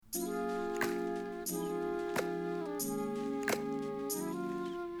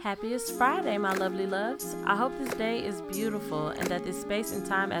Happiest Friday, my lovely loves. I hope this day is beautiful and that this space and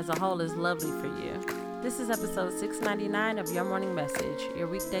time as a whole is lovely for you. This is episode 699 of Your Morning Message, your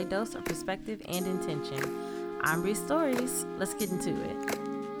weekday dose of perspective and intention. I'm Bree Stories. Let's get into it.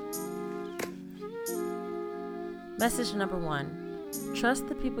 Message number 1. Trust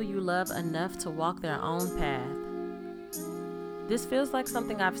the people you love enough to walk their own path. This feels like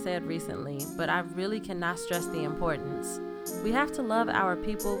something I've said recently, but I really cannot stress the importance. We have to love our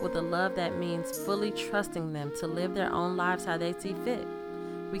people with a love that means fully trusting them to live their own lives how they see fit.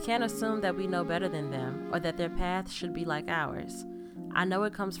 We can't assume that we know better than them or that their path should be like ours. I know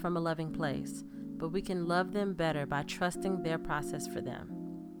it comes from a loving place, but we can love them better by trusting their process for them.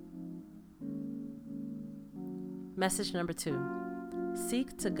 Message number 2.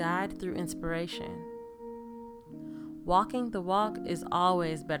 Seek to guide through inspiration. Walking the walk is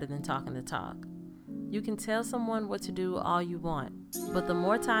always better than talking the talk. You can tell someone what to do all you want, but the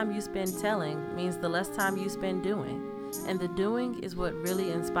more time you spend telling means the less time you spend doing, and the doing is what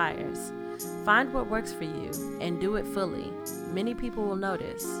really inspires. Find what works for you and do it fully. Many people will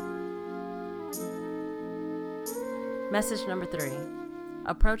notice. Message number 3.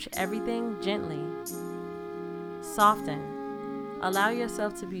 Approach everything gently. Soften. Allow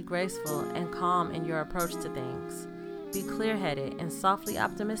yourself to be graceful and calm in your approach to things. Be clear-headed and softly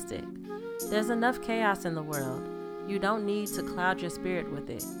optimistic. There's enough chaos in the world. You don't need to cloud your spirit with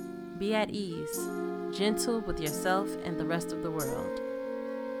it. Be at ease, gentle with yourself and the rest of the world.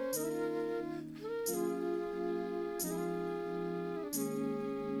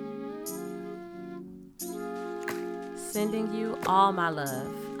 Sending you all my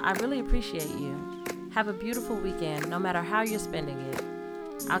love. I really appreciate you. Have a beautiful weekend, no matter how you're spending it.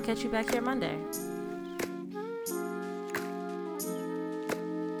 I'll catch you back here Monday.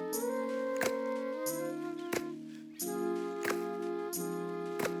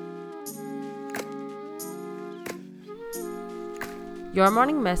 Your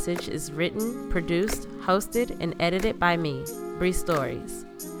Morning Message is written, produced, hosted, and edited by me, Bree Stories.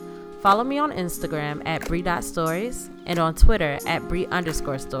 Follow me on Instagram at Bree.stories and on Twitter at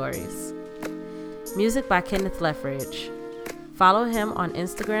Bree_stories. Music by Kenneth Leffridge. Follow him on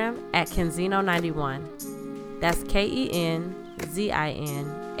Instagram at Kenzino91. That's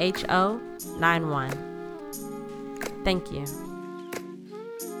KENZINHO91. Thank you.